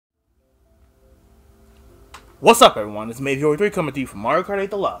What's up, everyone? It's Maybe43 coming to you from Mario Kart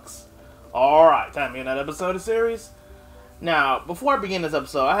 8 Deluxe. Alright, time to begin that episode of the series. Now, before I begin this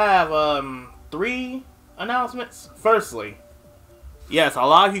episode, I have 3 announcements. Firstly, yes, a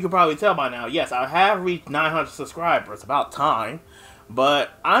lot of you can probably tell by now, yes, I have reached 900 subscribers. About time. But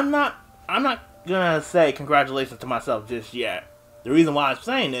I'm not gonna say congratulations to myself just yet. The reason why I'm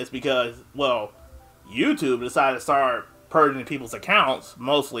saying this because, well, YouTube decided to start purging people's accounts,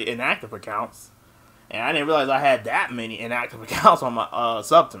 mostly inactive accounts. And I didn't realize I had that many inactive accounts on my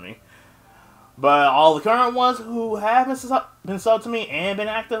sub to me. But all the current ones who have been sub to me and been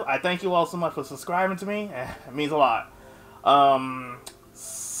active, I thank you all so much for subscribing to me. It means a lot.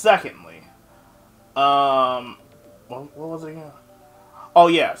 Secondly, what was it again? Oh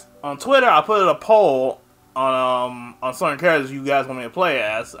yes, on Twitter I put a poll on certain characters you guys want me to play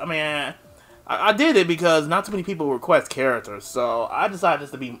as. I mean, I did it because not too many people request characters, so I decided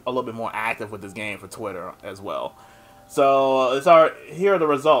just to be a little bit more active with this game for Twitter as well. So here are the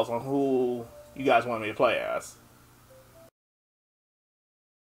results on who you guys want me to play as.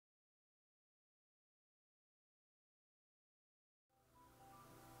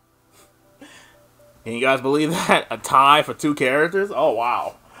 Can you guys believe that? A tie for 2 characters? Oh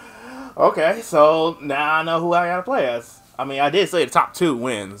wow. Okay, so now I know who I gotta play as. I mean, I did say the top 2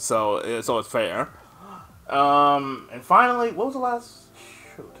 wins, so it's fair. And finally, what was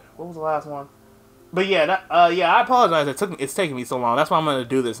the last one? But yeah, I apologize. It's taking me so long. That's why I'm gonna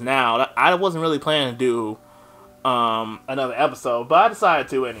do this now. I wasn't really planning to do another episode, but I decided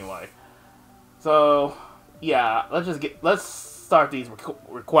to anyway. So yeah, let's start these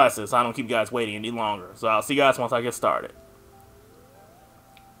requests so I don't keep you guys waiting any longer. So I'll see you guys once I get started.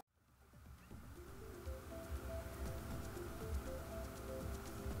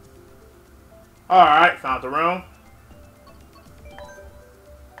 Alright, found the room.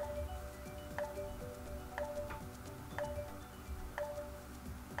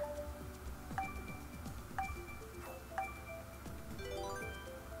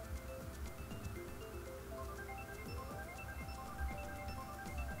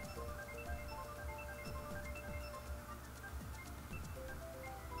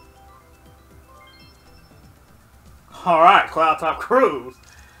 Alright, Cloud Top Cruise.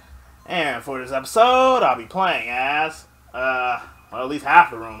 And for this episode, I'll be playing as, well, at least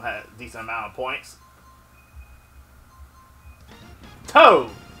half the room had a decent amount of points. Toad!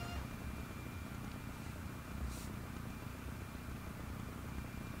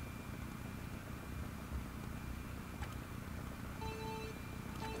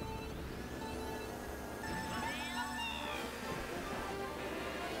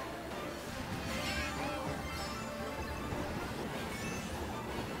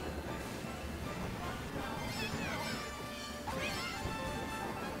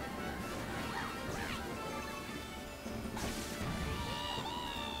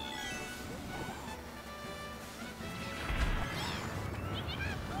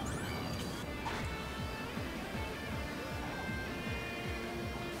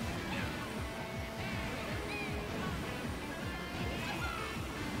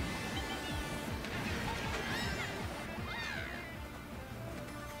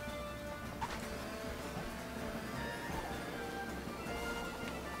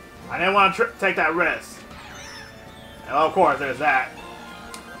 I didn't want to take that risk. And of course, there's that.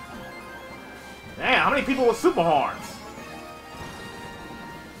 Damn, how many people with super horns?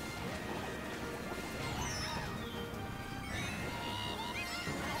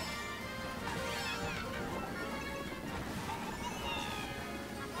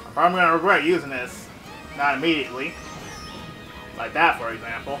 I'm probably going to regret using this. Not immediately. Like that, for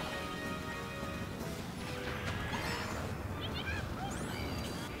example.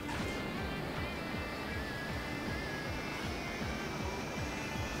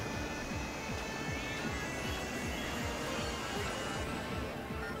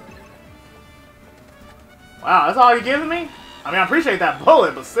 Wow, that's all you're giving me? I mean, I appreciate that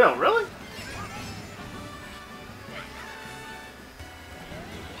bullet, but still, really?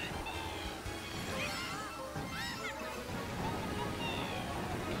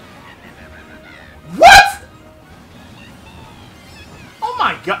 What?! Oh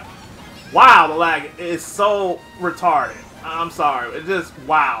my god. Wow, the lag is so retarded. I'm sorry. It's just,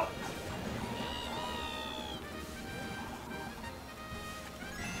 wow.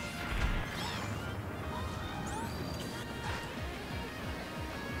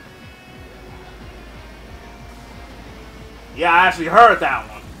 Yeah, I actually heard that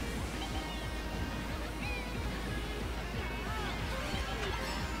one.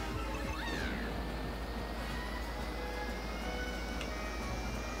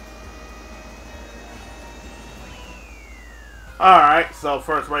 Alright, so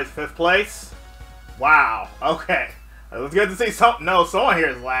first race, 5th place. Wow, okay. It was good to see something. No, someone here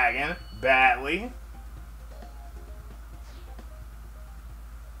is lagging badly.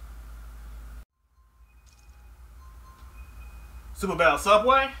 Super Battle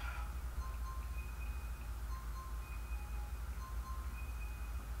Subway.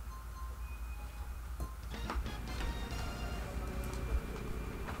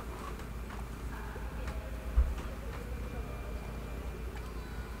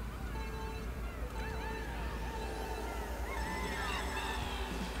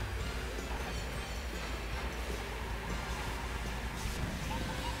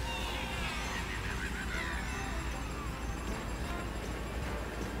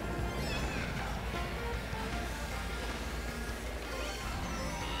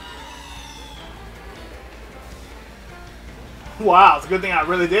 Wow, it's a good thing I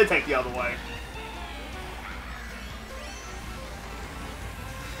really did take the other way.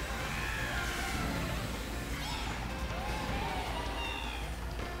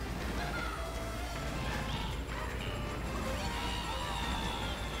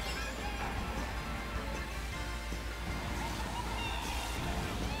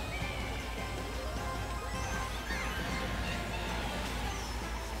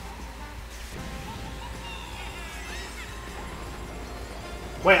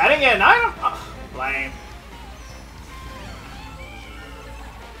 Wait, I didn't get an item? Oh, lame.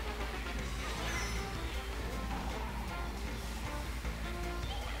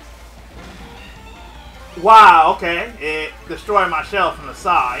 Wow, okay. It destroyed my shell from the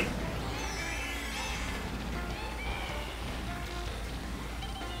side.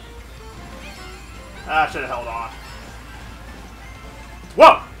 I should have held on.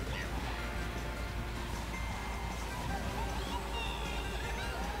 Whoa!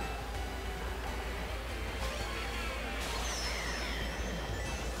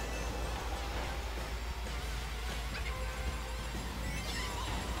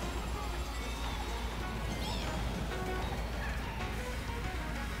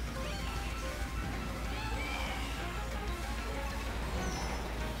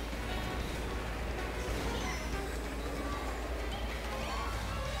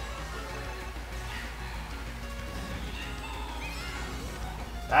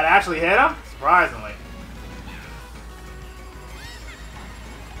 That actually hit him? Surprisingly.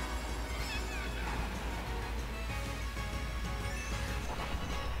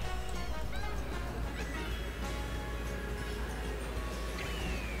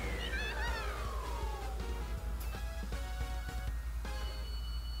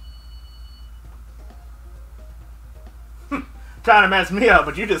 Trying to mess me up,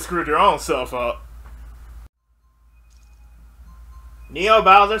 but you just screwed your own self up. Neo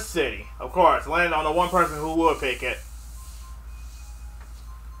Bowser City. Of course, landed on the one person who would pick it.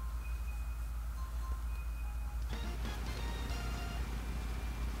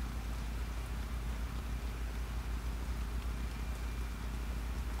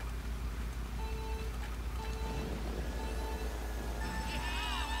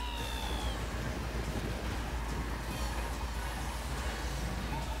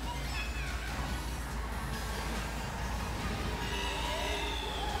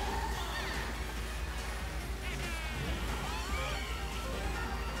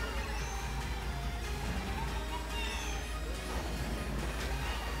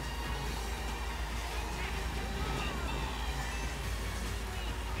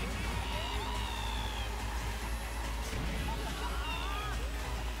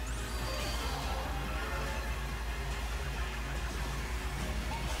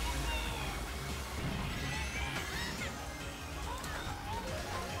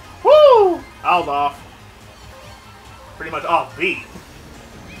 I was off. Pretty much off beat.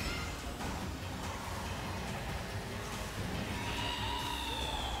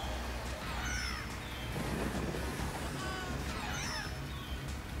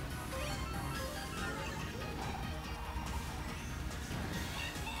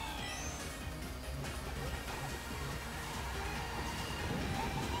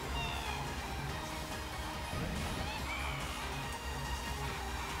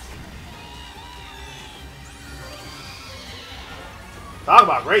 Talk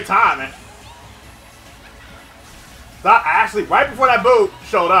about great timing. Actually, right before that boot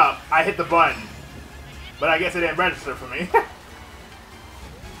showed up, I hit the button. But I guess it didn't register for me.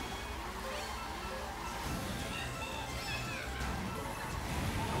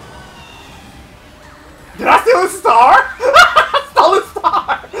 Did I steal a star? I stole a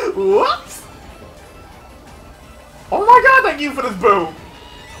star! Whoops! Oh my god, thank you for this boot!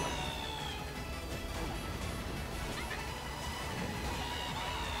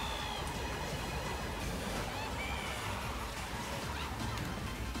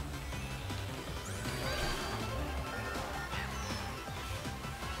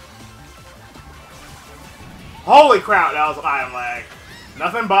 Holy crap, that was item lag.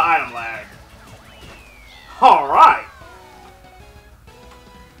 Nothing but item lag. Alright.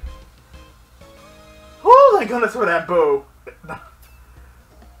 Oh, thank goodness for that boo.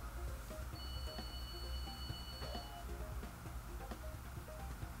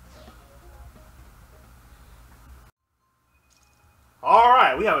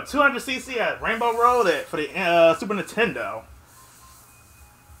 Alright, we have a 200cc at Rainbow Road for the Super Nintendo.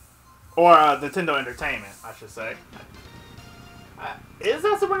 Or Nintendo Entertainment, I should say. Is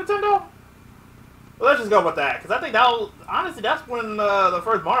that Super Nintendo? Well, let's just go with that, because I think that was, honestly, that's when the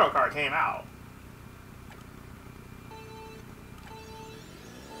first Mario Kart came out.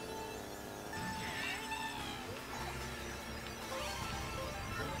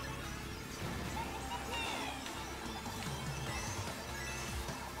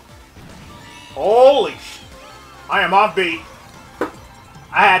 Holy sh! I am off beat.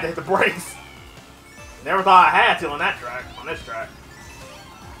 I had to hit the brakes. Never thought I had to on that track, on this track.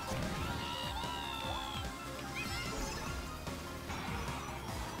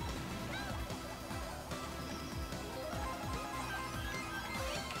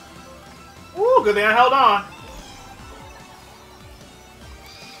 Woo, good thing I held on.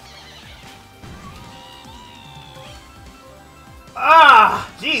 Ah,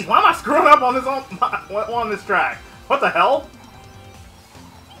 jeez, why am I screwing up on this on this track? What the hell?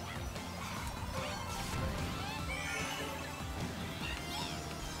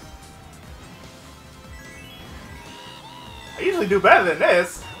 I usually do better than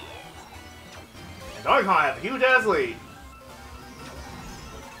this. And Donkey Kong has a huge ass lead.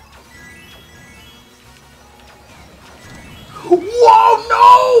 Whoa,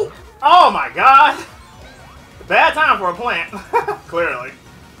 no! Oh my god! Bad time for a plant, clearly.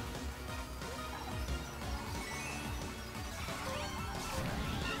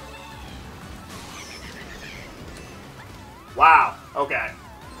 Wow, okay.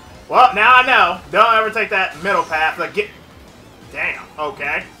 Well, now I know. Don't ever take that middle path. Like, damn,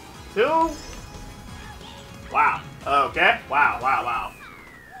 okay. 2. Wow, okay. Wow, wow, wow.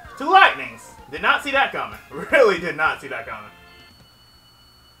 2 lightnings. Did not see that coming. Really did not see that coming.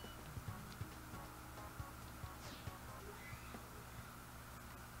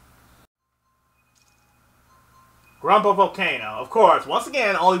 Grumble Volcano. Of course, once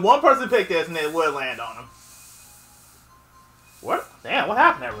again, only one person picked this and it would land on him. What? Damn, what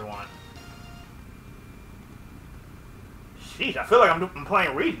happened to everyone? Sheesh, I feel like I'm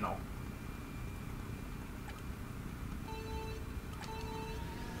playing regional.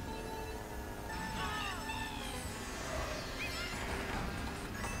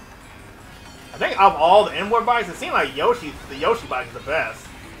 I think of all the inward bikes, it seemed like the Yoshi bike is the best.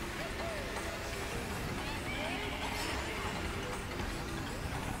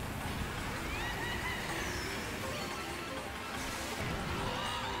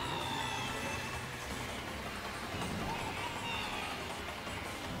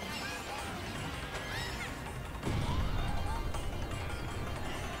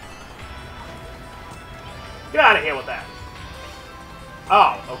 Get out of here with that.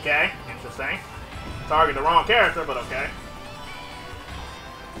 Oh, okay. Interesting. Target the wrong character, but okay.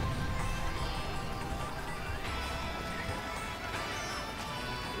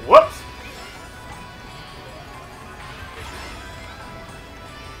 Whoops.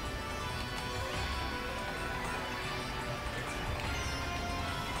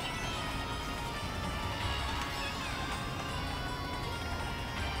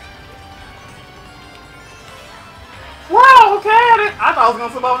 Wow, okay. I thought I was going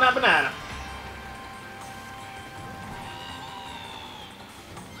to flip over that banana.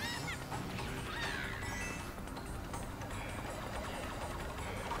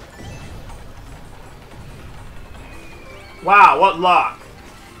 Wow, what luck.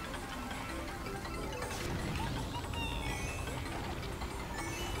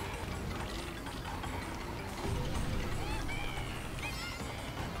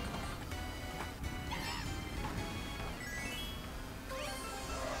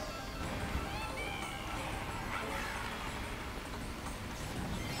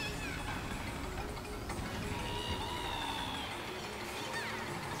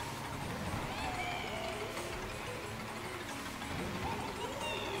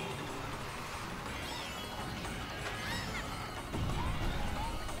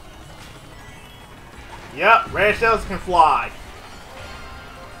 Yep, red shells can fly.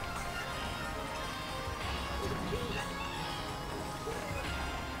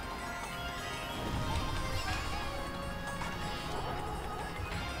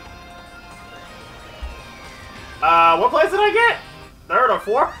 What place did I get? 3rd or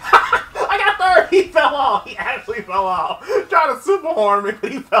 4th? I got third, he fell off. He actually fell off. Trying to super horn me,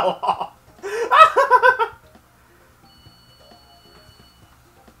 but he fell off.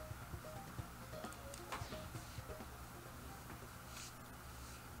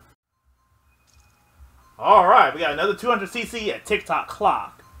 Alright, we got another 200cc at TikTok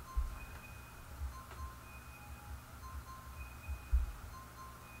Clock.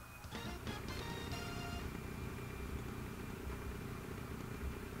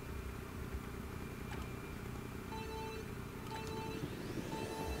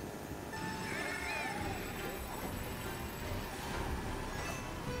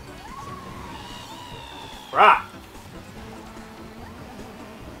 Right.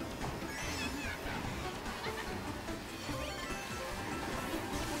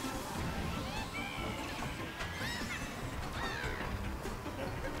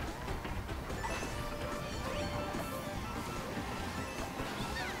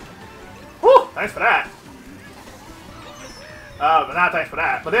 Whew, thanks for that. But not thanks for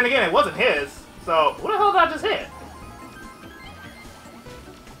that. But then again, it wasn't his. So, what the hell did I just hit?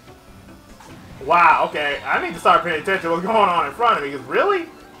 Wow, okay. I need to start paying attention to what's going on in front of me. Because really?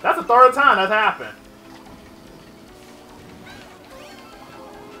 That's the third time that's happened.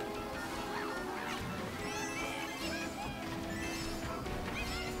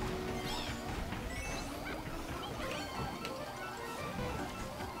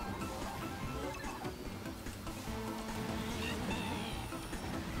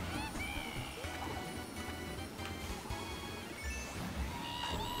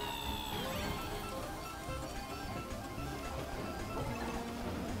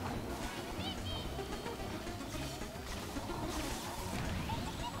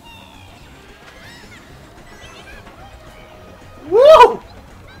 Woo!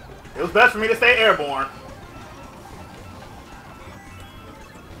 It was best for me to stay airborne.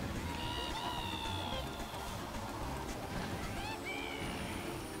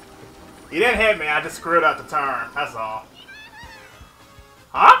 He didn't hit me, I just screwed up the turn. That's all.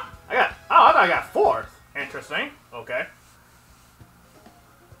 Huh? I thought I got fourth. Interesting. Okay.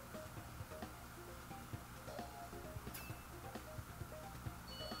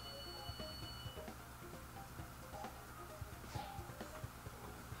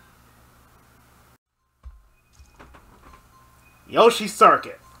 Yoshi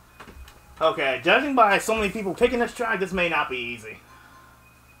Circuit. Okay, judging by so many people picking this track, this may not be easy.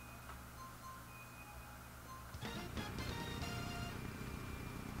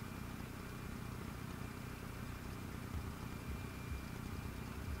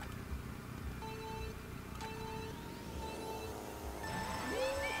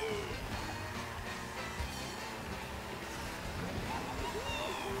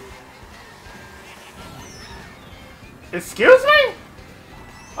 Excuse me?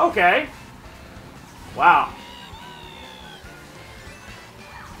 Okay. Wow.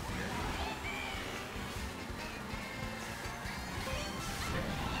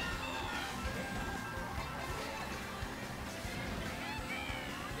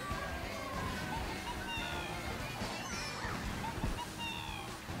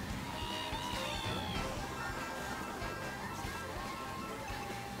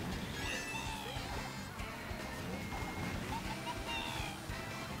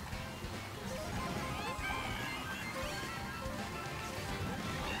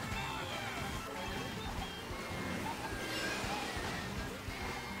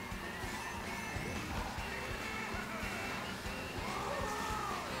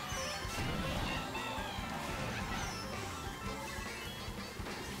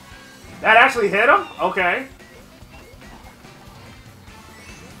 That actually hit him? Okay.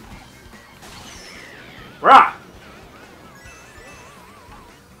 Rock.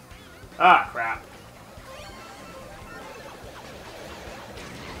 Ah, crap.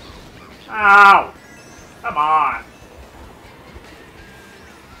 Ow. Come on.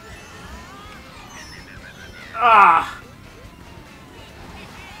 Ah.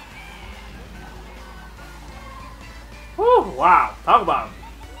 Whew, wow. Talk about him.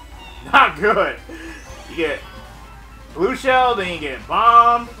 Not good. You get blue shell, then you get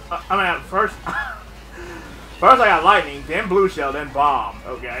bomb. I mean, first I got lightning, then blue shell, then bomb.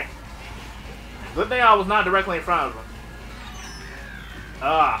 Okay. Good thing I was not directly in front of him.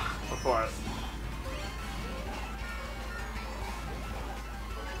 Ah, of course.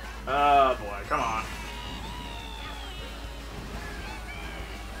 Oh boy, come on.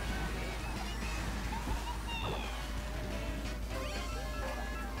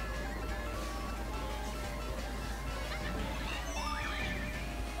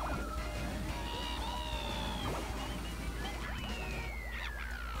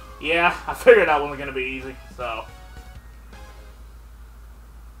 Yeah, I figured that one was gonna be easy, so.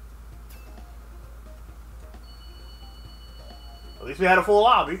 At least we had a full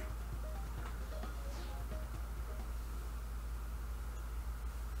lobby.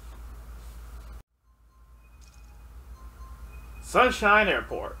 Sunshine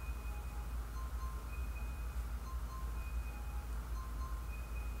Airport.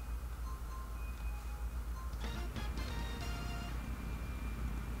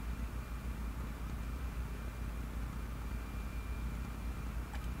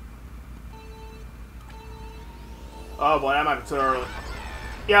 Oh boy, that might be too early.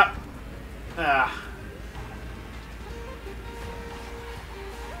 Yep. Ah.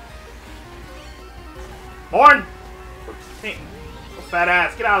 Horn! Hey, fat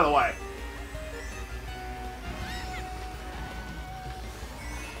ass, get out of the way.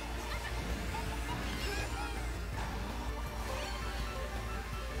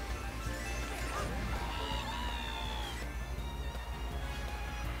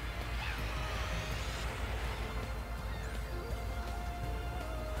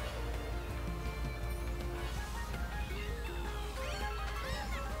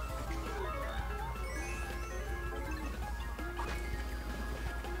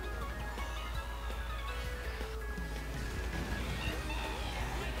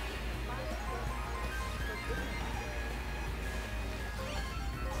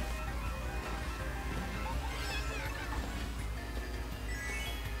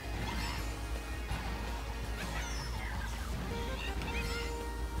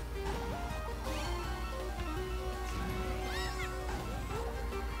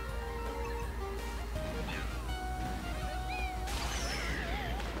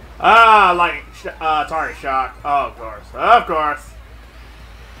 Ah, lightning, target shock. Oh, of course. Of course.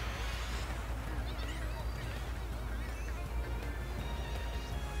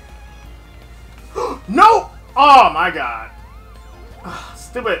 No! Oh my god.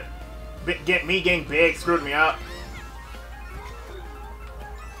 Stupid me getting big screwed me up.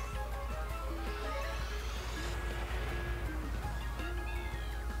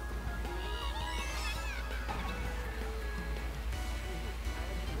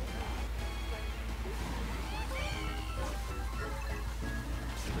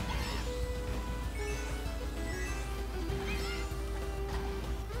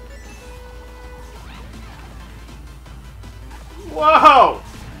 Whoa!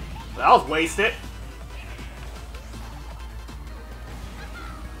 That was wasted.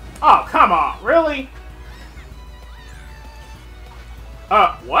 Oh, come on. Really?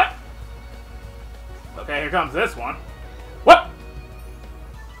 What? Okay, here comes this one. What?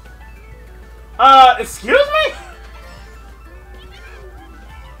 Excuse me?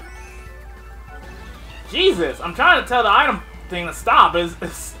 Jesus, I'm trying to tell the item thing to stop.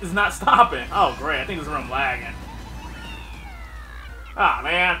 It's not stopping. Oh, great. I think this room lagging. Ah,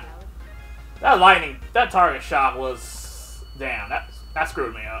 man. That lightning, that target shot was... Damn, that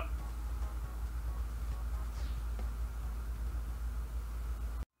screwed me up.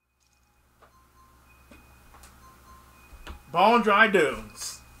 Bone Dry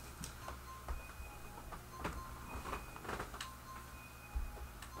Dunes.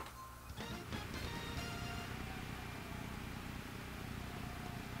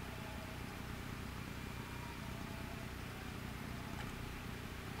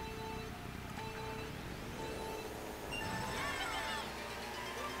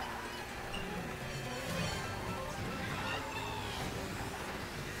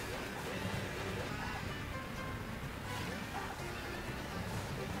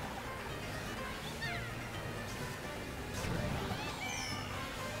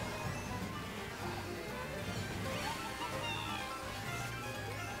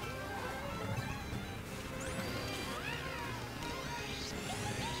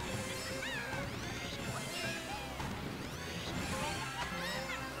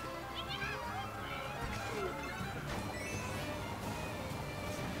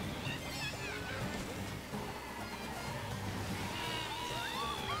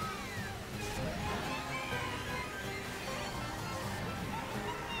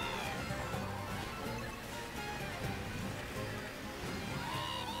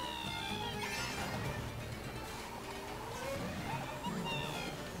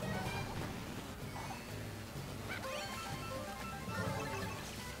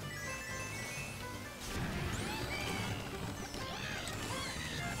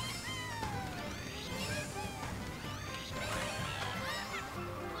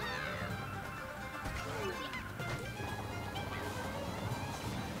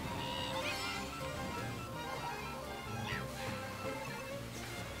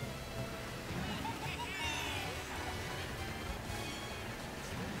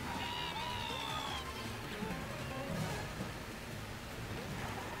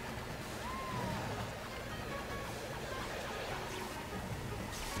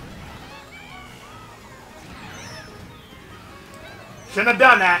 Shouldn't have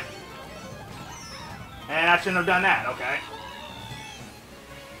done that. And I shouldn't have done that, okay.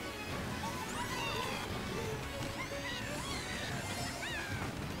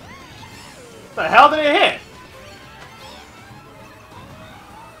 What the hell did it hit?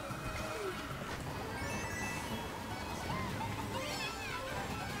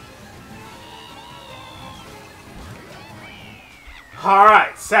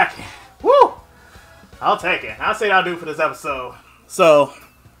 Alright, second. Woo! I'll take it. I'll say that'll do for this episode. So,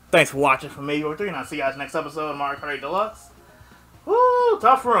 thanks for watching from me, Your 3, and I'll see you guys next episode of Mario Kart 8 Deluxe. Woo!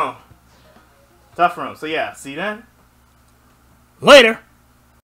 Tough room. Tough room. So yeah, see you then. Later!